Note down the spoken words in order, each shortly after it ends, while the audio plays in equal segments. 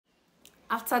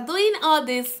After doing all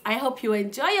this, I hope you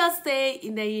enjoy your stay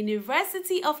in the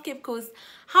University of Capecoast.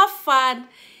 Have fun.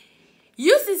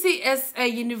 UCC is a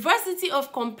university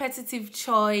of competitive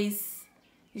choice.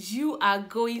 You are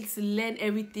going to learn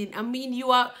everything. I mean,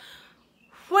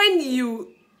 when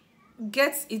you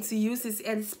get into UCC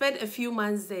and spend a few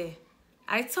months there,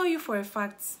 I tell you for a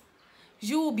fact,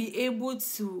 you'll be able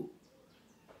to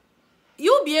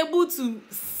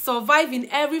survive in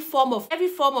every form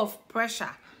of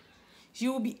pressure.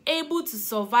 You will be able to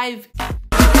survive.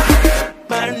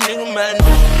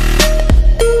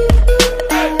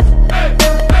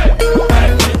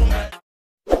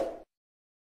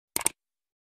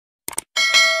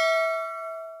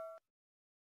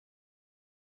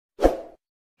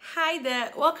 Hi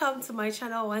there, welcome to my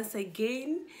channel once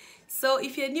again. So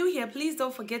if you're new here, please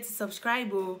don't forget to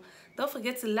subscribe. Don't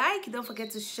forget to like, don't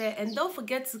forget to share, and don't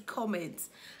forget to comment.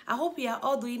 I hope we are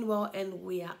all doing well and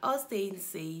we are all staying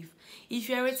safe. If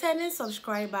you're a returning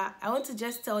subscriber, I want to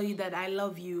just tell you that I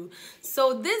love you.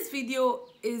 So this video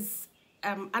is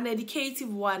an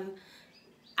educative one.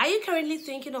 Are you currently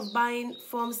thinking of buying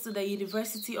forms to the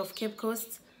University of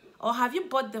Capecoast? Or have you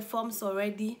bought the forms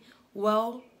already?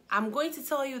 Well, I'm going to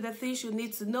tell you the things you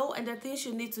need to know and the things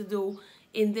you need to do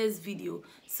in this video.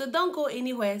 So don't go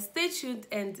anywhere, stay tuned,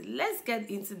 and let's get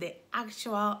into the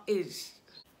actual ish.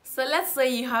 So let's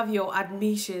say you have your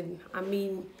admission. I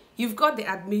mean, you've got the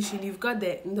admission, you've got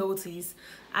the notice.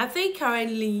 I think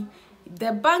currently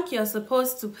the bank you're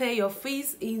supposed to pay your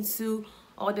fees into,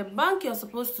 or the bank you're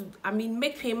supposed to,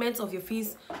 make payments of your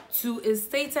fees to, is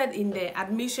stated in the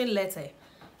admission letter.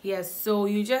 Yes, so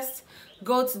you just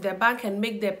go to the bank and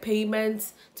make the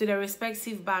payments to the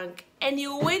respective bank, and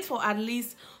you wait for at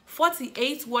least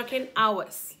 48 working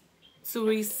hours to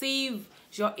receive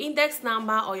your index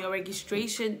number or your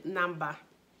registration number.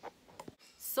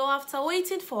 So after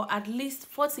waiting for at least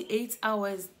 48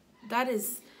 hours, that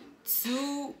is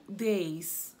 2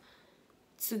 days,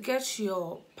 to get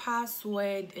your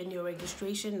password and your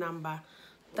registration number,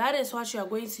 that is what you are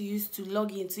going to use to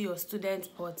log into your student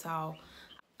portal.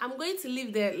 I'm going to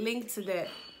leave the link to the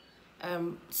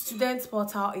student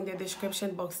portal in the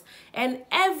description box. And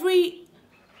every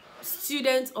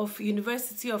student of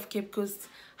University of Capecoast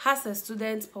has a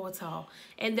student portal,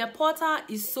 and the portal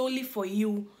is solely for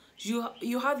you.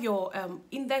 You have your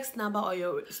index number or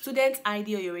your student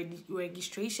ID or your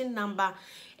registration number,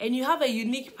 and you have a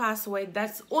unique password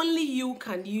that only you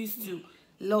can use to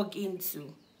log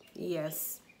into.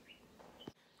 Yes.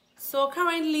 So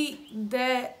currently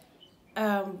the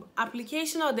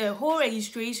application or the whole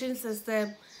registration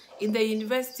system in the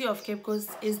University of Capecoast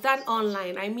is done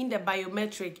online. I mean the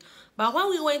biometric. But when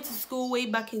we went to school way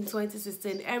back in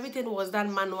 2016, everything was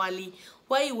done manually,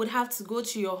 where you would have to go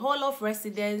to your hall of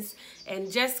residence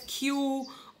and just queue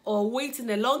or wait in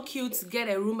a long queue to get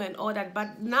a room and all that.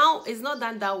 But now it's not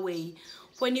done that way.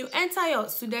 When you enter your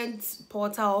student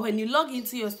portal, or when you log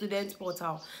into your student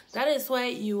portal, that is where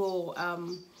you will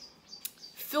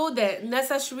fill the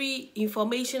necessary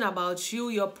information about you,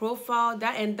 your profile,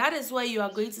 and that is where you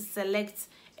are going to select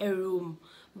a room.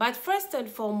 But first and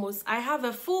foremost, I have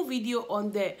a full video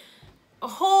on the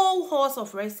whole halls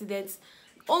of residence,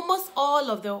 almost all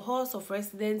of the halls of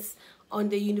residence on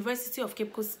the University of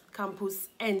Capecoast campus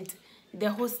and the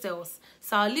hostels.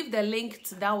 So I'll leave the link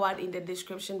to that one in the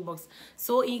description box.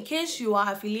 So in case you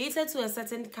are affiliated to a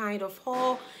certain kind of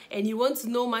hall and you want to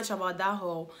know much about that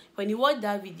hall, when you watch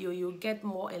that video, you'll get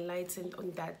more enlightened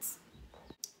on that.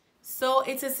 So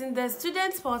it is in the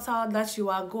student portal that you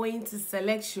are going to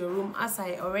select your room. As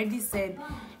I already said,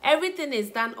 everything is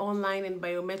done online and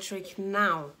biometric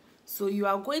now. So you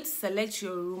are going to select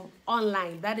your room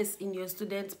online. That is in your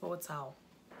student portal.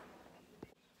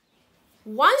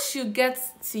 Once you get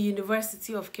to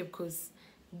University of Capecoast,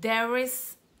 there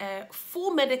is a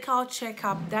full medical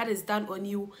checkup that is done on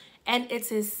you, and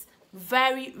it is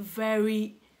very,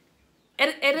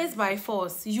 it is by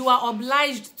force. You are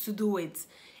obliged to do it,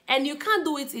 and you can't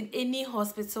do it in any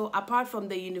hospital apart from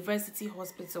the university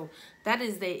hospital. That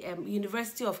is the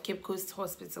University of Capecoast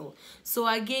hospital. So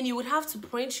again, you would have to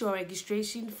print your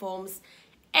registration forms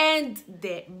and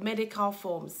the medical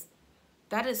forms.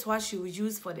 That is what you will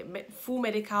use for the full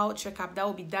medical checkup that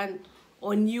will be done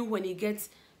on you when you get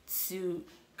to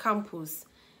campus.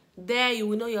 There you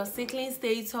will know your sickling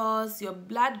status, your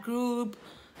blood group,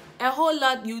 a whole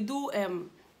lot. You do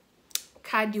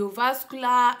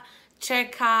cardiovascular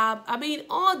checkup.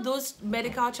 All those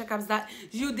medical checkups that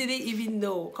you didn't even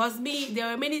know. Because there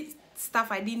were many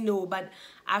stuff I didn't know, but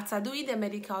after doing the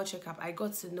medical checkup, I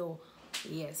got to know.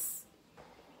 Yes.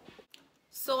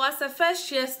 So as a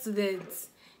first year student,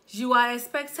 you are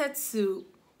expected to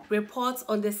report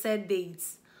on the set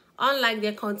dates. Unlike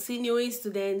the continuing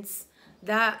students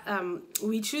that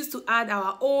we choose to add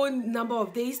our own number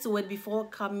of days to it before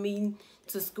coming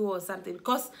to school or something.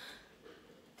 Because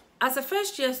as a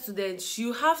first year student,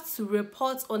 you have to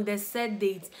report on the set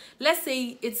date. Let's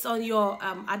say it's on your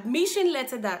admission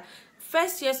letter that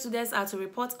first year students are to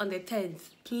report on the 10th.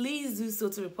 Please do so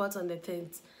to report on the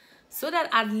 10th. So that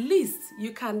at least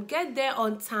you can get there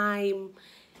on time,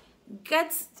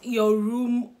 get your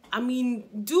room,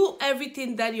 do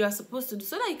everything that you are supposed to do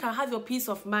so that you can have your peace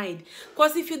of mind.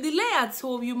 Because if you delay at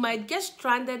home, you might get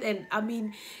stranded, and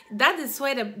that is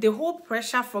where the whole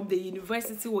pressure from the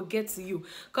university will get to you.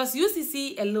 Because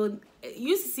UCC alone,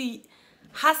 UCC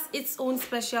has its own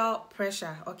special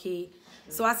pressure, okay?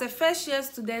 So as a first year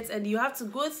student, and you have to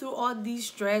go through all these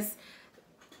stress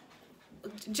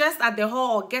just at the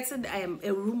hall or getting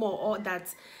a room or all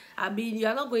that, you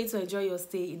are not going to enjoy your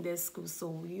stay in the school.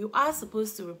 So you are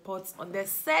supposed to report on the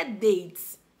set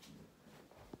dates.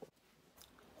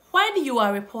 When you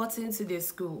are reporting to the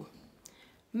school,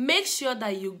 make sure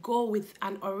that you go with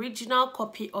an original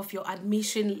copy of your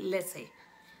admission letter.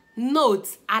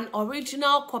 Note, an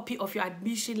original copy of your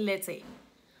admission letter.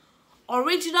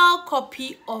 Original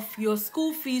copy of your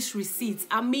school fees receipt.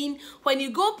 When you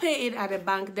go pay it at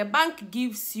the bank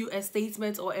gives you a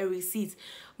statement or a receipt.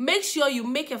 Make sure you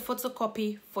make a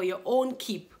photocopy for your own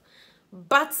keep,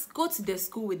 but go to the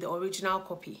school with the original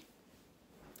copy.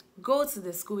 Go to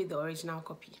the school with the original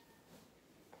copy.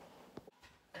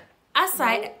 As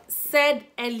I said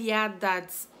earlier,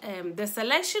 that the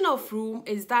selection of room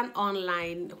is done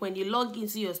online when you log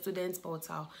into your student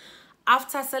portal.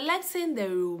 After selecting the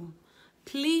room,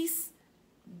 please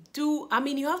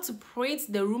you have to print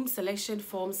the room selection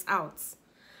forms out.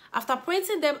 After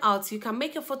printing them out, you can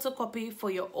make a photocopy for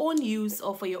your own use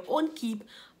or for your own keep,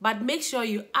 but make sure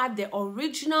you add the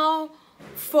original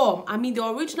form, the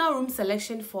original room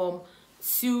selection form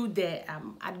to the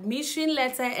admission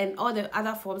letter and all the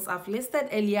other forms I've listed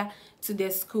earlier to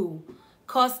the school.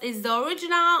 Because it's the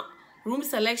original room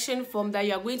selection form that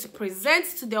you are going to present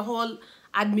to the whole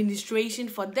administration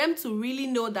for them to really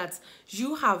know that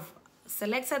you have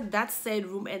selected that said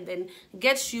room and then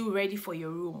get you ready for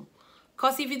your room.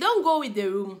 Because if you don't go with the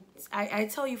room, I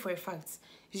tell you for a fact,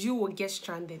 you will get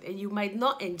stranded and you might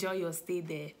not enjoy your stay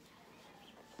there.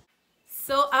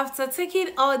 So after taking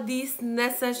all these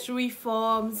necessary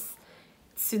forms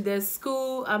to the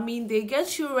school, they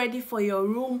get you ready for your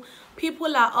room.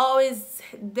 People are always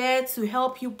there to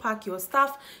help you pack your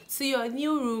stuff to your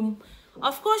new room.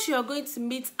 Of course, you are going to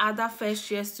meet other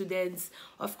first year students.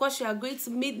 Of course, you are going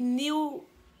to meet new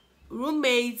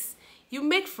roommates. You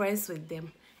make friends with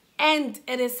them. And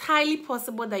it is highly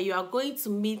possible that you are going to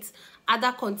meet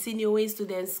other continuing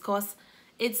students, because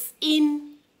it's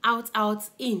in, out, out,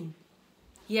 in.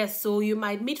 Yes, so you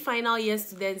might meet final year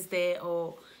students there,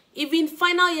 or even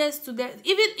final year students,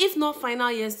 even if not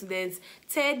final year students,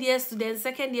 third year students,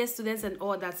 second year students, and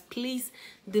all that. Please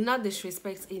do not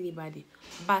disrespect anybody,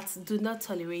 but do not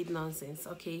tolerate nonsense,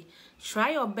 okay?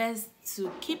 Try your best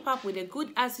to keep up with a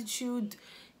good attitude,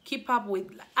 keep up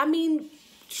with,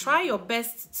 try your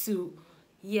best to,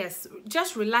 yes,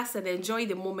 just relax and enjoy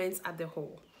the moments at the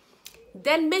hall.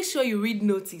 Then make sure you read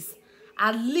notice.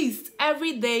 At least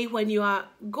every day when you are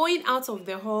going out of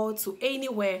the hall to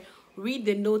anywhere, read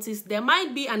the notice. There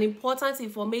might be an important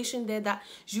information there that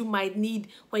you might need.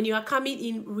 When you are coming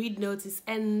in, read notice.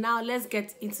 And now let's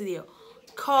get into the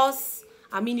course,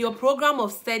 your program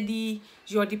of study,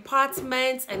 your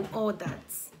department, and all that.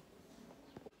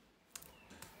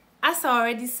 As I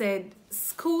already said,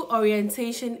 school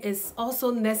orientation is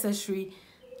also necessary,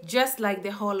 just like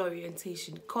the hall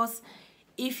orientation. Because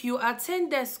if you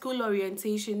attend the school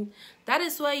orientation, that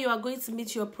is where you are going to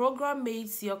meet your program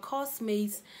mates, your course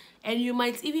mates, and you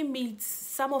might even meet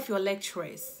some of your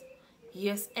lecturers.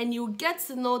 Yes, and you get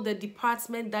to know the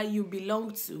department that you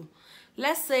belong to.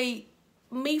 Let's say,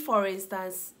 me for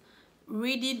instance,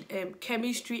 reading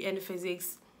chemistry and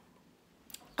physics,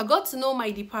 I got to know my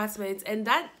department, and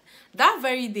that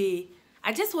very day,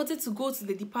 I just wanted to go to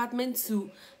the department to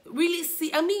really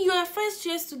see. You are a first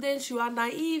year student, you are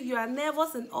naive, you are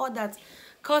nervous and all that.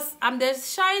 Because I'm the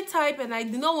shy type and I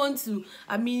do not want to,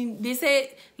 they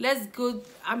say, let's go,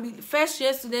 first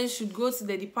year students should go to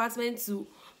the department to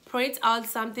print out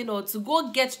something or to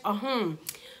go get,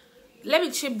 let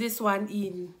me chip this one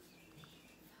in.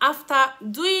 After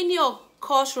doing your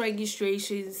course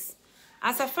registrations,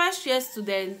 as a first year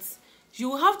student,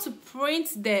 you have to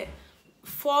print the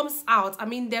forms out,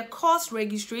 the course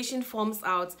registration forms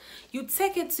out. You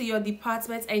take it to your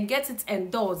department and get it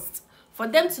endorsed. for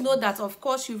them to know that, of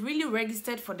course, you've really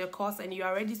registered for the course and you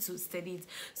are ready to study it.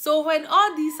 So when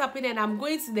all this happen and I'm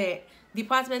going to the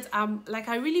department, I'm like,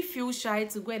 I really feel shy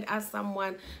to go and ask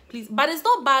someone, please. But it's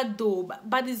not bad though,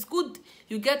 but it's good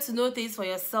you get to know things for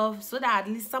yourself, so that at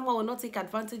least someone will not take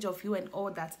advantage of you and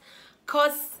all that.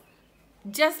 Because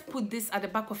just put this at the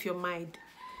back of your mind.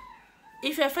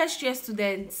 If you're a first year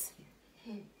student,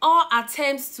 all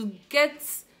attempts to get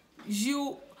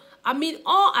you,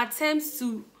 all attempts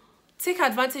to take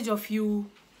advantage of you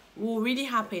will really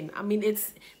happen.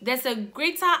 There's a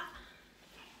greater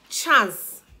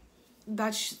chance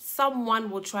that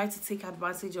someone will try to take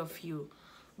advantage of you.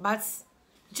 But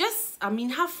just,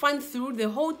 have fun through the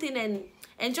whole thing and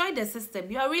enjoy the system.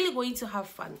 You are really going to have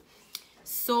fun.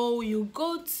 So you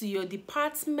go to your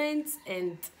department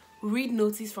and read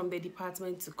notice from the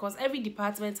department too, because every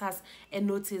department has a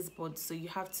notice board, so you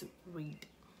have to read.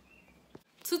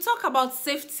 To talk about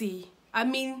safety,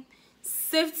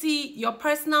 safety, your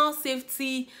personal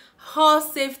safety, hall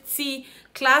safety,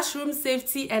 classroom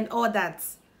safety, and all that.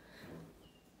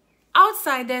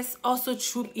 Outsiders also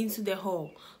troop into the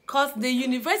hall, because the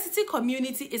university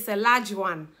community is a large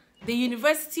one. The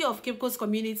University of Capecoast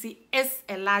community is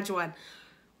a large one.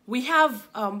 We have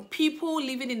people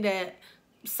living in the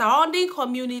surrounding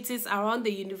communities around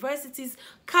the universities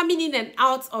coming in and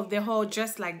out of the hall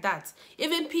just like that.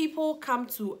 Even people come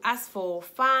to ask for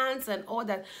funds and all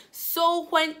that. So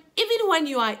even when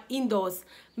you are indoors,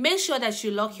 make sure that you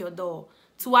lock your door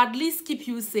to at least keep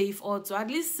you safe, or to at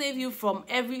least save you from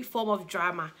every form of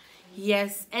drama.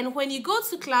 Yes, and when you go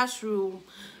to classroom,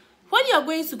 when you are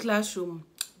going to classroom,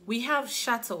 we have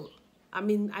shuttle.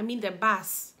 The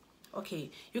bus.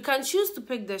 Okay, you can choose to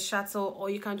pick the shuttle, or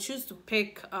you can choose to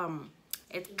pick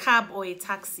a cab or a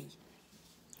taxi.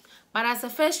 But as a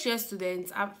first year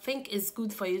student, I think it's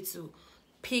good for you to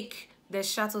pick the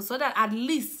shuttle, so that at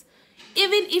least,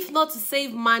 even if not to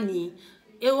save money,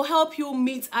 it will help you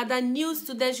meet other new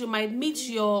students. You might meet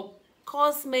your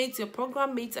course mates, your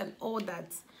program mates, and all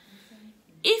that.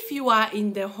 If you are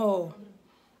in the hall,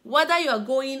 whether you are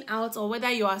going out or whether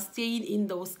you are staying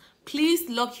indoors, please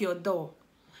lock your door.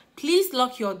 Please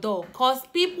lock your door, because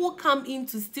people come in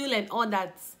to steal and all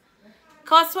that.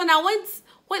 Because when I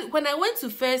went to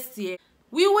first year,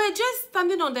 we were just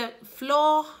standing on the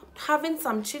floor having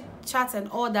some chit chat and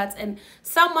all that, and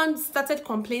someone started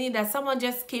complaining that someone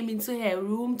just came into her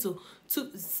room to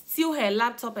steal her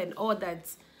laptop and all that.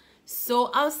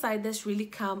 So outsiders really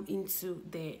come into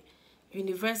the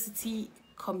university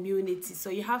community, so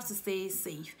you have to stay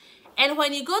safe. And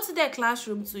when you go to the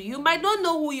classroom too, you might not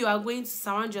know who you are going to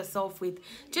surround yourself with.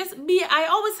 I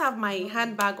always have my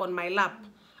handbag on my lap.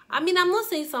 I'm not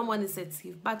saying someone is a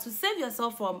thief, but to save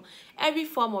yourself from every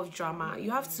form of drama,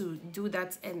 you have to do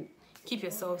that and keep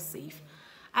yourself safe.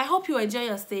 I hope you enjoy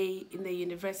your stay in the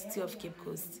University of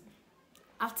Capecoast.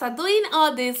 After doing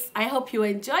all this, I hope you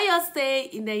enjoy your stay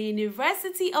in the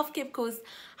University of Capecoast.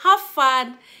 Have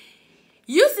fun.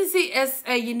 UCC is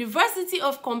a university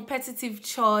of competitive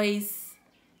choice.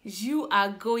 You are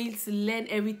going to learn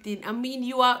everything.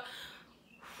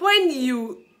 When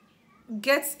you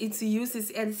get into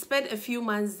UCC and spend a few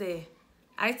months there,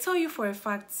 I tell you for a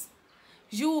fact,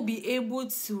 you will be able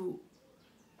to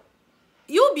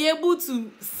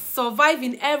survive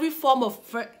in every form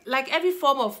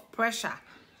of pressure.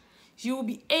 You will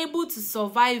be able to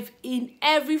survive in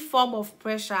every form of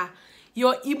pressure.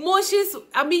 Your emotions,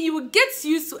 you will get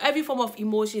used to every form of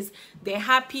emotions. The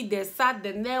happy, the sad,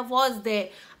 the nervous, the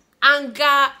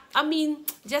anger.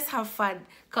 Just have fun,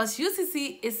 because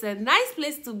UCC is a nice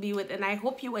place to be with, and I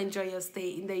hope you enjoy your stay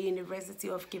in the University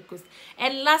of Capecoast.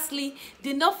 And lastly,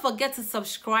 do not forget to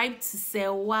subscribe to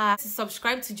Sewa,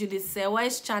 to Judith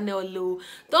Sewa's channel.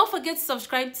 Don't forget to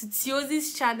subscribe to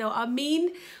Tiozi's channel.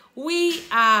 We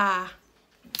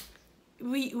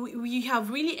have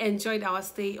really enjoyed our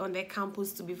stay on the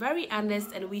campus, to be very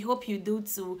honest, and we hope you do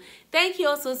too. Thank you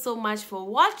also so much for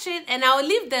watching, and I'll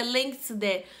leave the link to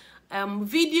the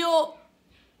video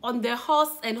on the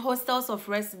halls and hostels of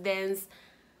residence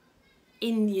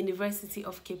in the University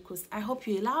of Capecoast. I hope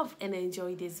you love and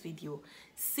enjoy this video.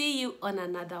 See you on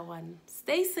another one.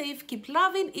 Stay safe, keep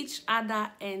loving each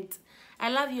other, and I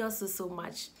love you also so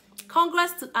much.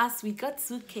 Congrats to us, we got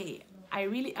 2K. I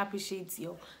really appreciate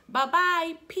you. Bye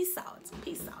bye. Peace out.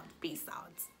 Peace out. Peace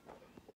out.